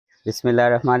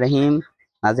बिस्मिल्लाहिर्रहमानिर्रहीम।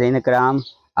 नाज़रीन कराम,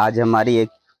 आज हमारी एक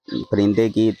परिंदे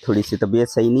की थोड़ी सी तबीयत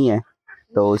सही नहीं है,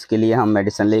 तो उसके लिए हम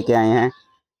मेडिसिन लेके आए हैं।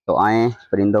 तो आए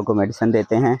परिंदों को मेडिसिन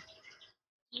देते हैं।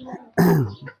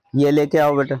 ये लेके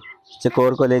आओ बेटा,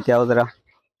 चकोर को लेके आओ ज़रा।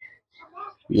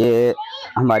 ये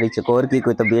हमारी चकोर की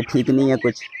कोई तबीयत ठीक नहीं है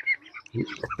कुछ,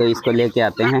 तो इसको लेके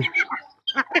आते हैं,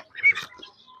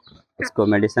 इसको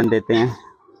मेडिसिन देते हैं।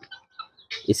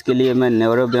 इसके लिए मैं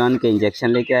न्यूरोबियन के इंजेक्शन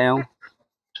लेके आया हूँ।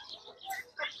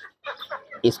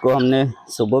 इसको हमने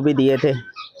सुबह भी दिए थे,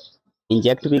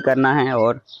 इंजेक्ट भी करना है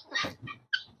और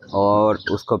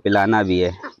उसको पिलाना भी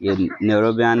है। ये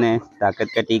न्यूरोबियन है, ताकत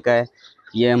का टीका है।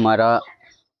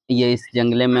 ये इस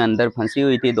जंगले में अंदर फंसी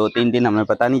हुई थी 2-3 दिन, हमें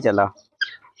पता नहीं चला,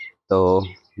 तो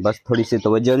बस थोड़ी सी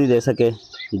तवज्जो नहीं दे सके,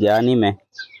 गया नहीं मैं,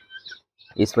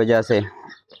 इस वजह से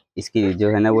इसकी जो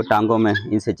है ना वो टांगों में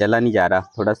इनसे चला नहीं जा रहा।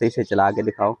 थोड़ा सा इसे चला के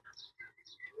दिखाओ,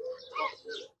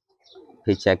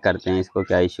 फिर चेक करते हैं इसको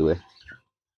क्या इशू है।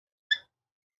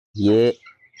 ये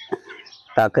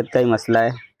ताकत का ही मसला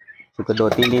है, क्योंकि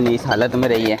 2-3 दिन इस हालत में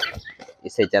रही है,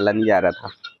 इससे चला नहीं जा रहा था।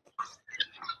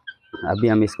 अभी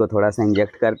हम इसको थोड़ा सा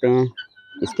इंजेक्ट करते हैं।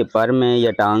 इसके पर में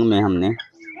या टांग में हमने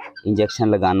इंजेक्शन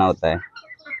लगाना होता है।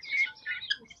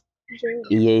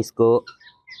 ये इसको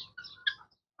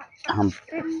हम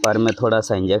पर में थोड़ा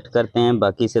सा इंजेक्ट करते हैं,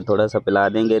 बाकी से थोड़ा सा पिला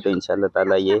देंगे तो इंशाअल्लाह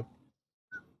ताला ये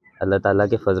अल्लाह ताला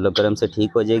के फजल व करम से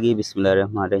ठीक हो जाएगी।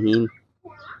 बिस्मिल्लाहिर्रहमानिर्रहीम।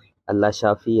 अल्लाह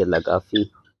शाफ़ी, अल्लाह काफ़ी।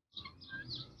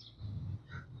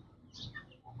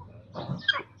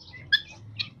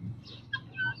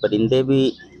 परिंदे भी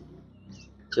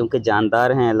क्योंकि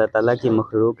जानदार हैं, अल्लाह ताला की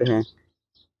मखलूक हैं,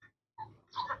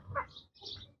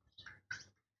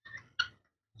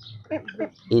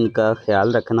 इनका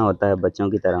ख्याल रखना होता है बच्चों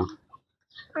की तरह।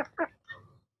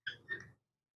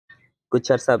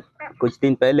 कुछ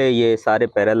दिन पहले ये सारे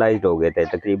पैरालाइज्ड हो गए थे,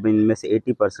 तकरीबन इनमें से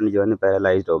 80% जो है ना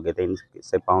पैरालाइज्ड हो गए थे,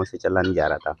 इनसे पाँव से चला नहीं जा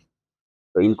रहा था।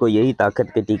 तो इनको यही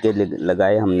ताकत के टीके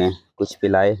लगाए हमने, कुछ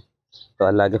पिलाए, तो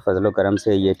अल्लाह के फजल व करम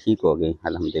से ये ठीक हो गई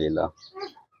अल्हम्दुलिल्लाह।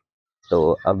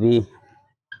 तो अभी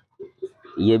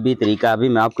ये भी तरीका अभी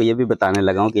मैं आपको ये भी बताने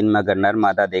लगा हूँ कि इनमें अगर नर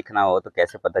मादा देखना हो तो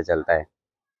कैसे पता चलता है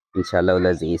इंशाअल्लाह उल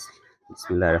अज़ीज़।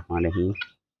 बिस्मिल्लाहिर्रहमानिर्रहीम।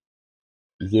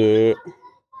 ये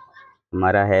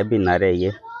हमारा है भी नर है,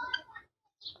 ये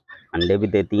अंडे भी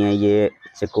देती हैं। ये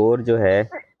चकोर जो है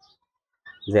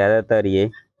ज़्यादातर ये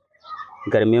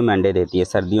गर्मियों में अंडे देती है,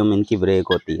 सर्दियों में इनकी ब्रेक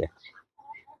होती है।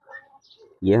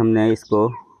 ये हमने इसको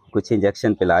कुछ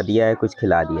इंजेक्शन पिला दिया है, कुछ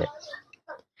खिला दिया है,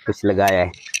 कुछ लगाया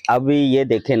है। अभी ये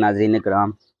देखें नाज़रीन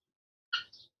कराम,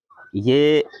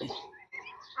 ये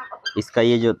इसका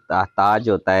ये जो ताज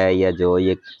होता है, या जो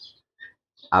ये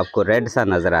आपको रेड सा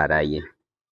नज़र आ रहा है,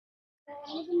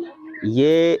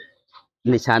 ये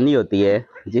निशानी होती है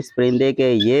जिस परिंदे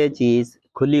के ये चीज़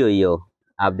खुली हुई हो।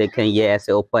 आप देखें ये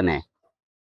ऐसे ओपन है,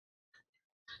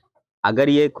 अगर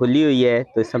ये खुली हुई है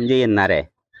तो समझे ये नर है।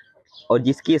 और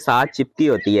जिसकी साथ चिपकी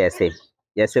होती है ऐसे,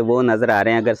 जैसे वो नज़र आ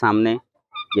रहे हैं, अगर सामने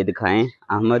ये दिखाएं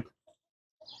अहमद,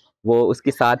 वो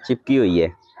उसकी साथ चिपकी हुई है,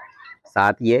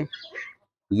 साथ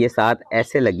ये साथ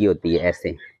ऐसे लगी होती है,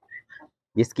 ऐसे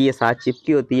जिसकी ये साथ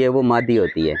चिपकी होती है वो मादी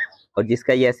होती है, और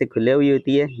जिसका ये ऐसे खुले हुई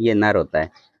होती है ये नर होता है।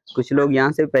 कुछ लोग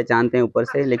यहाँ से पहचानते हैं ऊपर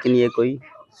से, लेकिन ये कोई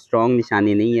स्ट्रॉन्ग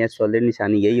निशानी नहीं है, सॉलिड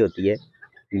निशानी यही होती है।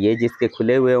 ये जिसके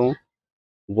खुले हुए हों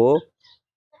वो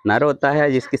नर होता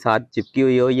है, जिसके साथ चिपकी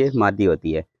हुई हो ये मादी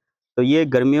होती है। तो ये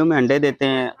गर्मियों में अंडे देते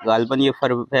हैं, गालबन ये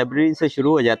फरवरी से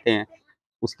शुरू हो जाते हैं,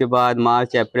 उसके बाद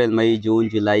मार्च, अप्रैल, मई, जून,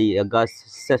 जुलाई, अगस्त,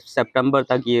 सितंबर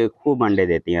तक ये खूब अंडे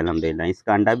देती हैं अल्हम्दुलिल्लाह।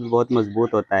 इसका अंडा भी बहुत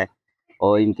मजबूत होता है,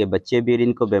 और इनके बच्चे भी,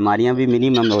 इनको बीमारियां भी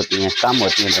मिनिमम होती हैं, कम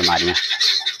होती हैं बीमारियां।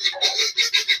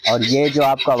 और ये जो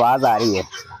आपको आवाज़ आ रही है,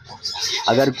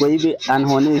 अगर कोई भी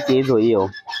अनहोनी चीज़ हुई हो,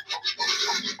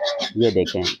 ये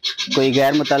देखें, कोई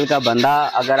गैर मुतल्लका बंदा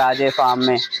अगर आ जाए फार्म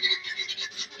में,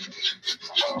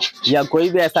 या कोई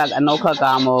भी ऐसा अनोखा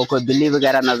काम हो, कोई बिल्ली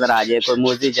वगैरह नज़र आ जाए, कोई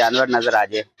मुज़ी जानवर नज़र आ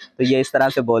जाए, तो ये इस तरह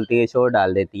से बोलती है, शोर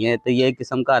डाल देती हैं। तो ये एक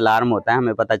किस्म का अलार्म होता है,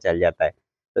 हमें पता चल जाता है।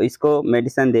 तो इसको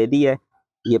मेडिसिन दे दी है,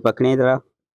 ये पकड़े ज़रा,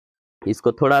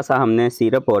 इसको थोड़ा सा हमने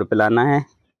सिरप और पिलाना है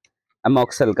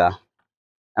अमोक्सल का।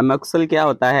 अमोक्सल क्या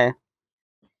होता है,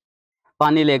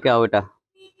 पानी लेके आओ बेटा,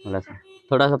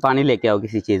 थोड़ा सा पानी लेके आओ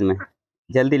किसी चीज़ में,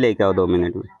 जल्दी लेके आओ 2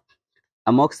 मिनट में।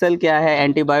 अमोक्सल क्या है,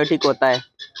 एंटीबायोटिक होता है।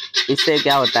 इससे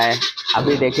क्या होता है,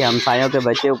 अभी देखिए हमसायों के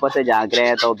बच्चे ऊपर से झांक रहे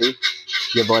हैं, तो भी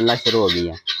ये बोलना शुरू हो गई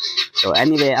है। तो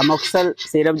एनीवे, अमोक्सल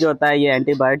सिरप जो होता है ये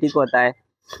एंटीबायोटिक होता है।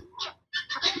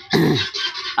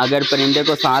 अगर परिंदे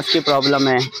को सांस की प्रॉब्लम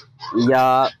है, या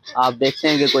आप देखते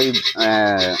हैं कि कोई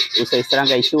उसे इस तरह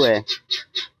का इशू है,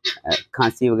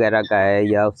 खांसी वगैरह का है,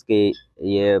 या उसकी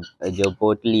ये जो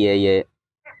पोटली है ये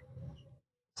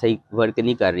सही वर्क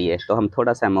नहीं कर रही है तो हम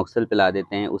थोड़ा सा अमोक्सल पिला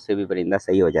देते हैं, उससे भी परिंदा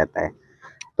सही हो जाता है।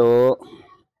 तो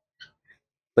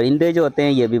परिंदे जो होते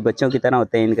हैं ये भी बच्चों की तरह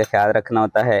होते हैं, इनका ख्याल रखना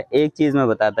होता है। एक चीज़ मैं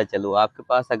बताता चलूँ, आपके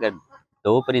पास अगर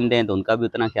 2 परिंदे हैं तो उनका भी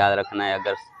उतना ख्याल रखना है,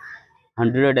 अगर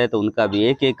 100 है तो उनका भी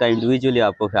एक एक का इंडिविजुअली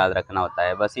आपको ख्याल रखना होता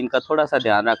है। बस इनका थोड़ा सा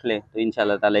ध्यान रख ले तो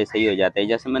इंशाल्लाह ताला ये सही हो जाते हैं।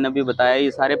 जैसे मैंने अभी बताया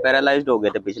ये सारे पैरालाइज्ड हो गए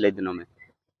थे पिछले दिनों में,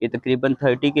 ये तकरीबन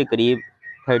 30 के करीब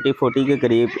 30-40 के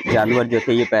करीब जानवर जो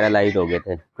थे ये पैरालाइज्ड हो गए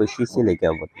थे। कोई शीशे लेके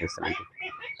आओ बोतल इस तरह की,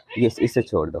 ये इसे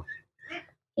छोड़ दो,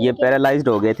 ये पैरालाइज्ड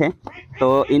हो गए थे।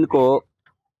 तो इनको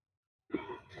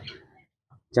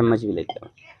चम्मच भी लेके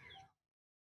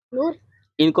आओ।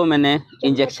 इनको मैंने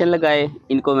इंजेक्शन लगाए,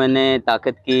 इनको मैंने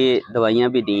ताकत की दवाइयाँ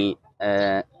भी दी,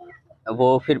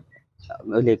 वो फिर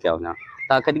लेके आओ ना,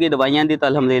 ताकत की दवाइयाँ दी तो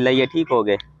अल्हम्दुलिल्लाह ये ठीक हो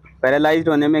गए। पैरालाइज्ड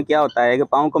होने में क्या होता है कि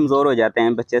पाँव कमज़ोर हो जाते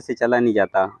हैं, बच्चे से चला नहीं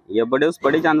जाता, ये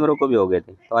बड़े जानवरों को भी हो गए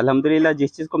थे। तो अल्हम्दुलिल्लाह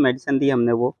जिस चीज़ को मेडिसिन दी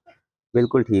हमने वो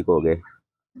बिल्कुल ठीक हो गए।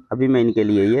 अभी मैं इनके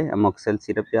लिए ये अमोक्सल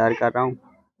सिरप तैयार कर रहा हूँ,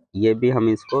 ये भी हम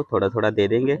इसको थोड़ा थोड़ा दे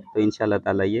देंगे तो इंशाल्लाह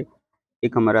ताला ये।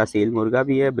 एक हमारा सील मुर्गा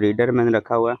भी है, ब्रीडर मैंने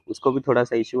रखा हुआ है, उसको भी थोड़ा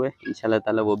सा इशू है, इंशाल्लाह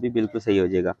ताला वो भी बिल्कुल सही हो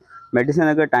जाएगा। मेडिसिन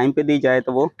अगर टाइम पे दी जाए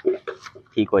तो वो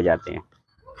ठीक हो जाते हैं।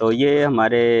 तो ये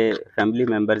हमारे फैमिली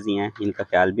मेम्बर्स ही हैं, इनका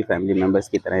ख्याल भी फैमिली मेम्बर्स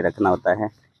की तरह ही रखना होता है।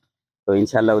 तो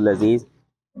इंशाल्लाह उल अज़ीज़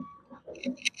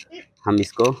हम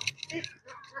इसको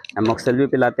अमोक्सल भी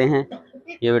पिलाते हैं।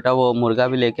 ये बेटा वो मुर्गा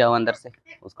भी लेके आओ अंदर से,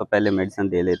 उसको पहले मेडिसिन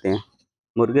दे लेते हैं।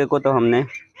 मुर्गे को तो हमने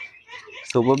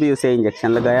सुबह भी उसे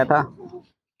इंजेक्शन लगाया था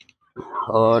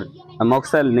और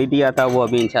अमोक्सल नहीं दिया था, वो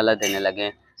अभी इंशाल्लाह देने लगे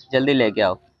हैं। जल्दी लेके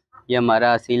आओ। ये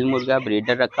हमारा सील मुर्गा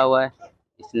ब्रीडर रखा हुआ है,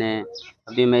 इसने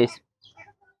अभी मैं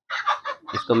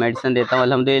इसको मेडिसिन देता हूँ।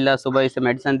 अल्हम्दुलिल्लाह सुबह इसे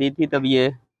मेडिसिन दी थी तब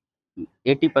ये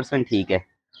 80% ठीक है,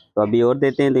 तो अभी और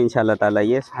देते हैं तो इंशाल्लाह ताला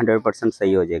ये 100%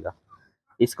 सही हो जाएगा।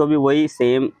 इसको भी वही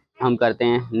सेम हम करते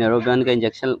हैं, नेरोगन का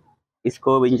इंजेक्शन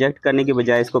इसको इंजेक्ट करने की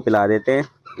बजाय इसको पिला देते हैं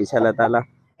इंशाल्लाह ताला।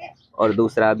 और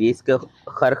दूसरा अभी इसके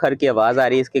खर खर की आवाज़ आ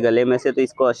रही है इसके गले में से, तो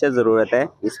इसको अशद ज़रूरत है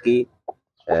इसकी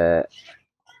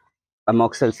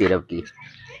अमोक्सल सिरप की।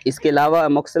 इसके अलावा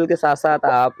अमोक्सल के साथ साथ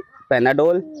आप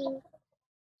पैनाडोल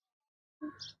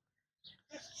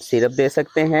सिरप दे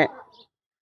सकते हैं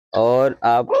और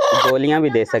आप गोलियां भी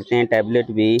दे सकते हैं,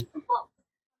 टैबलेट भी।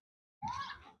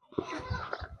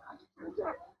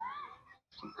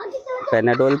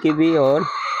 पैनाडोल की भी और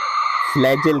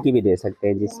फ्लैजेल की भी दे सकते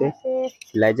हैं, जिससे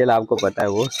फ्लैजेल आपको पता है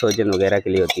वो सोजन वगैरह के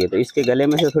लिए होती है। तो इसके गले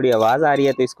में से थोड़ी आवाज़ आ रही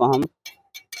है तो इसको हम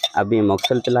अभी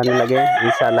अमोक्सल पिलाने लगे,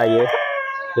 इंशाल्लाह ये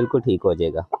बिल्कुल ठीक हो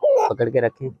जाएगा। पकड़ के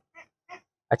रखें।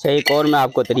 अच्छा एक और मैं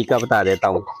आपको तरीका बता देता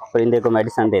हूँ परिंदे को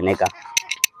मेडिसिन देने का,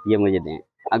 ये मुझे दें।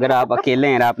 अगर आप अकेले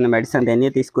हैं और आपने मेडिसिन देनी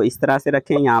है तो इसको इस तरह से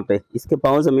रखें, यहाँ पे इसके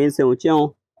पाँव ज़मीन से ऊंचे हों,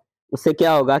 उससे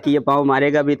क्या होगा कि ये पाँव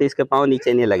मारेगा भी तो इसके पाँव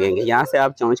नीचे नहीं लगेंगे। यहाँ से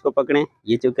आप चोंच को पकड़ें,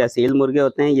 ये चूँकि असील मुर्गे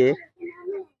होते हैं ये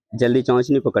जल्दी चोंच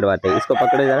नहीं पकड़वाते, इसको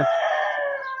पकड़े ज़रा,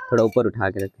 थोड़ा ऊपर उठा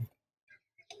के रखें।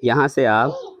 यहाँ से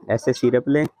आप ऐसे सिरप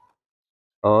लें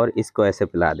और इसको ऐसे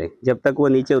पिला दें, जब तक वो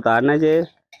नीचे उतार ना जाए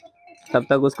तब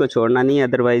तक उसको छोड़ना नहीं है,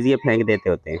 अदरवाइज़ ये फेंक देते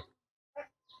होते हैं।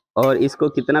 और इसको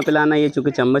कितना पिलाना है, ये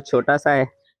चूँकि चम्मच छोटा सा है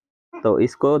तो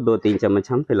इसको 2-3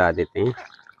 चम्मच हम पिला देते हैं,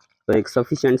 तो एक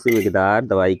सफिशेंट सी मकदार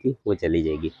दवाई की वो चली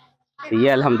जाएगी। तो ये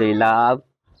अल्हम्दुलिल्लाह आप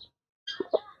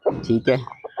ठीक है,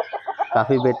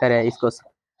 काफ़ी बेहतर है। इसको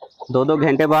 2-2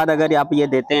 घंटे बाद अगर आप ये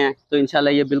देते हैं तो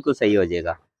इंशाल्लाह ये बिल्कुल सही हो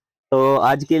जाएगा। तो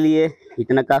आज के लिए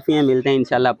इतना काफ़ी है, मिलते हैं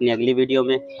इंशाल्लाह अपनी अगली वीडियो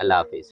में। अल्लाह हाफिज़।